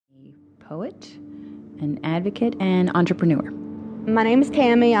poet, an advocate, and entrepreneur. My name is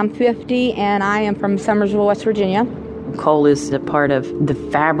Tammy. I'm 50, and I am from Summersville, West Virginia. Coal is a part of the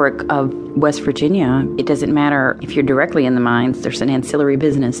fabric of West Virginia. It doesn't matter if you're directly in the mines. There's an ancillary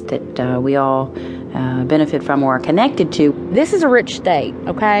business that we all benefit from or are connected to. This is a rich state,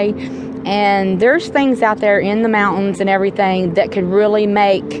 okay? And there's things out there in the mountains and everything that could really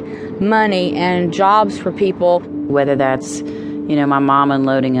make money and jobs for people. Whether that's, my mom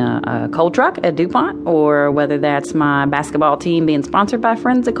unloading a coal truck at DuPont, or whether that's my basketball team being sponsored by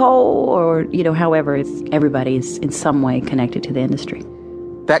Friends of Coal, or, however, everybody's in some way connected to the industry.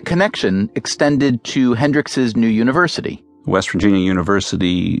 That connection extended to Hendryx's new university. West Virginia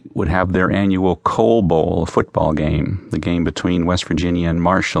University would have their annual Coal Bowl, a football game, the game between West Virginia and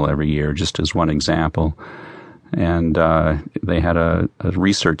Marshall every year, just as one example. And they had a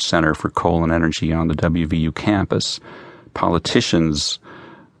research center for coal and energy on the WVU campus. Politicians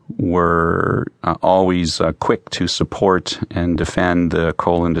were always quick to support and defend the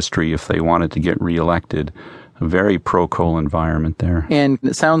coal industry if they wanted to get reelected. A very pro-coal environment there. And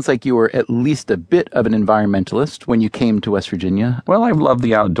it sounds like you were at least a bit of an environmentalist when you came to West Virginia. Well, I love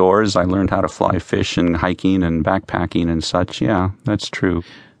the outdoors. I learned how to fly fish and hiking and backpacking and such. Yeah, that's true.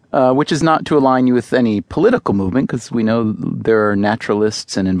 Which is not to align you with any political movement, because we know there are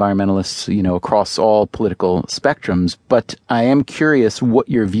naturalists and environmentalists, across all political spectrums. But I am curious what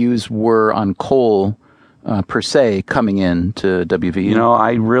your views were on coal per se, coming in to WVU?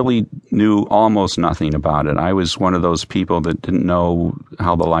 I really knew almost nothing about it. I was one of those people that didn't know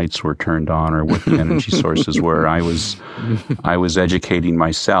how the lights were turned on or what the energy sources were. I was educating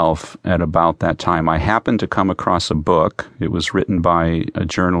myself at about that time. I happened to come across a book. It was written by a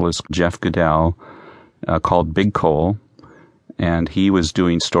journalist, Jeff Goodell, called Big Coal. And he was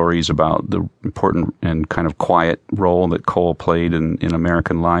doing stories about the important and kind of quiet role that coal played in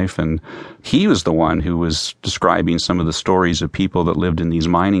American life. And he was the one who was describing some of the stories of people that lived in these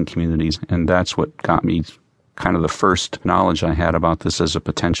mining communities. And that's what got me kind of the first knowledge I had about this as a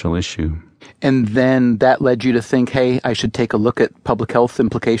potential issue. And then that led you to think, hey, I should take a look at public health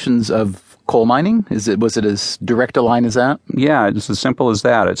implications of coal mining? Was it as direct a line as that? Yeah, it's as simple as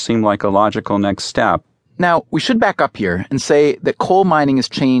that. It seemed like a logical next step. Now, we should back up here and say that coal mining has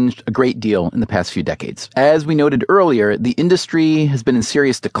changed a great deal in the past few decades. As we noted earlier, the industry has been in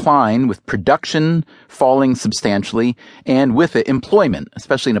serious decline, with production falling substantially, and with it, employment,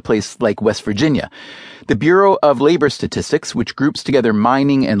 especially in a place like West Virginia. The Bureau of Labor Statistics, which groups together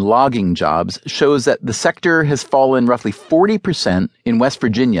mining and logging jobs, shows that the sector has fallen roughly 40% in West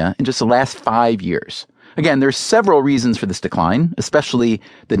Virginia in just the last 5 years. Again, there's several reasons for this decline, especially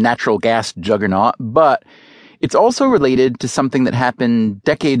the natural gas juggernaut, but it's also related to something that happened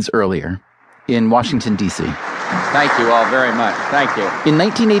decades earlier in Washington, D.C. Thank you all very much. Thank you. In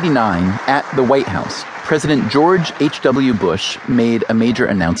 1989, at the White House, President George H.W. Bush made a major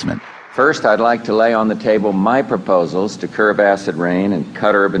announcement. First, I'd like to lay on the table my proposals to curb acid rain and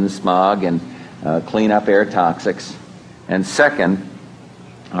cut urban smog and clean up air toxics. And second,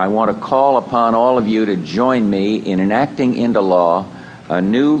 I want to call upon all of you to join me in enacting into law a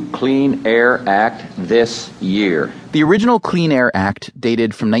new Clean Air Act this year. The original Clean Air Act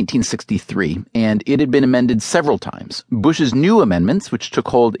dated from 1963, and it had been amended several times. Bush's new amendments, which took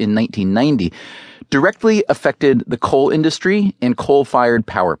hold in 1990, directly affected the coal industry and coal-fired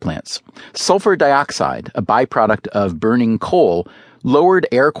power plants. Sulfur dioxide, a byproduct of burning coal, lowered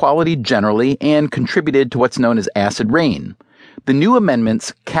air quality generally and contributed to what's known as acid rain. The new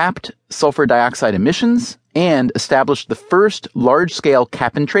amendments capped sulfur dioxide emissions and established the first large-scale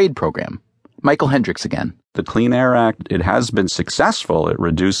cap-and-trade program. Michael Hendryx again. The Clean Air Act, it has been successful at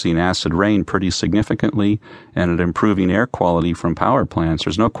reducing acid rain pretty significantly and at improving air quality from power plants.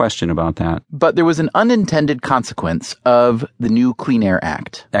 There's no question about that. But there was an unintended consequence of the new Clean Air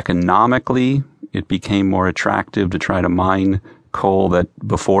Act. Economically, it became more attractive to try to mine coal that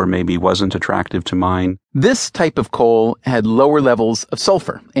before maybe wasn't attractive to mine. This type of coal had lower levels of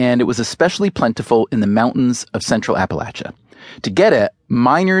sulfur, and it was especially plentiful in the mountains of central Appalachia. To get it,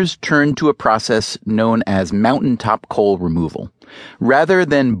 miners turned to a process known as mountaintop coal removal. Rather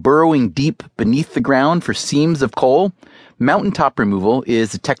than burrowing deep beneath the ground for seams of coal, mountaintop removal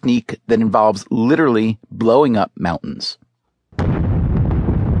is a technique that involves literally blowing up mountains.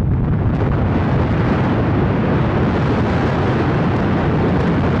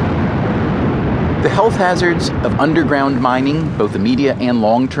 The health hazards of underground mining, both immediate and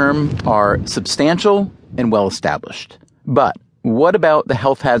long-term, are substantial and well-established. But what about the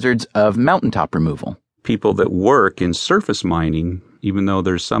health hazards of mountaintop removal? People that work in surface mining, even though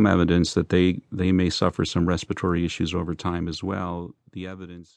there's some evidence that they may suffer some respiratory issues over time as well, the evidence